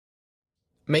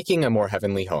Making a more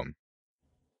heavenly home.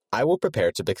 I will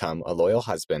prepare to become a loyal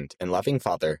husband and loving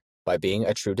father by being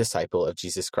a true disciple of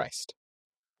Jesus Christ.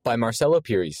 By Marcelo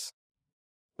Pires.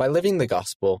 By living the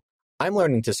gospel, I'm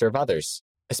learning to serve others,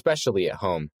 especially at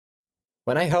home.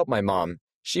 When I help my mom,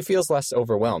 she feels less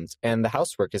overwhelmed and the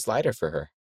housework is lighter for her.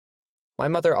 My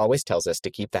mother always tells us to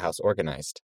keep the house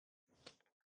organized.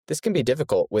 This can be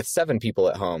difficult with 7 people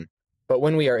at home, but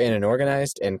when we are in an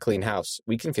organized and clean house,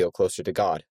 we can feel closer to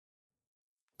God.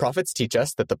 Prophets teach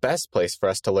us that the best place for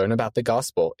us to learn about the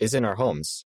gospel is in our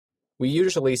homes. We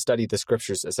usually study the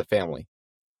scriptures as a family.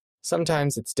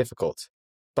 Sometimes it's difficult,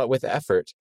 but with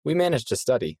effort, we manage to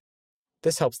study.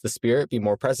 This helps the Spirit be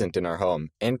more present in our home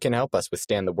and can help us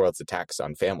withstand the world's attacks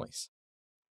on families.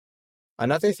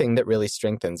 Another thing that really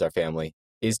strengthens our family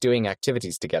is doing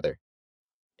activities together.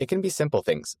 It can be simple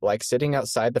things like sitting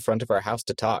outside the front of our house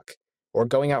to talk or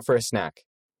going out for a snack.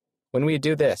 When we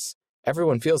do this,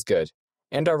 everyone feels good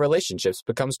and our relationships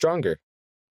become stronger.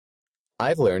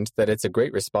 I've learned that it's a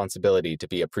great responsibility to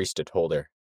be a priesthood holder.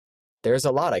 There's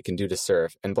a lot I can do to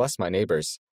serve and bless my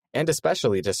neighbors, and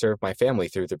especially to serve my family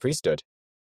through the priesthood.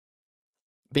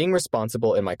 Being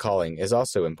responsible in my calling is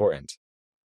also important.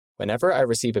 Whenever I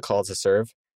receive a call to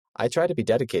serve, I try to be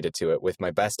dedicated to it with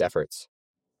my best efforts.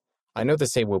 I know the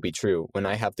same will be true when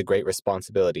I have the great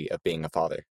responsibility of being a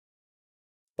father.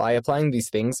 By applying these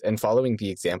things and following the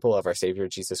example of our Savior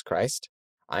Jesus Christ,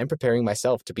 I'm preparing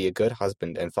myself to be a good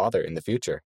husband and father in the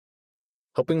future.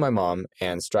 Helping my mom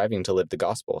and striving to live the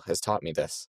gospel has taught me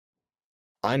this.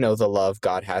 I know the love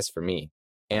God has for me,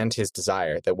 and His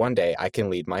desire that one day I can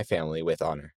lead my family with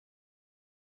honor.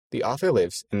 The author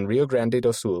lives in Rio Grande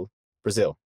do Sul,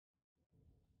 Brazil.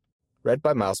 Read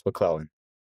by Miles McClellan.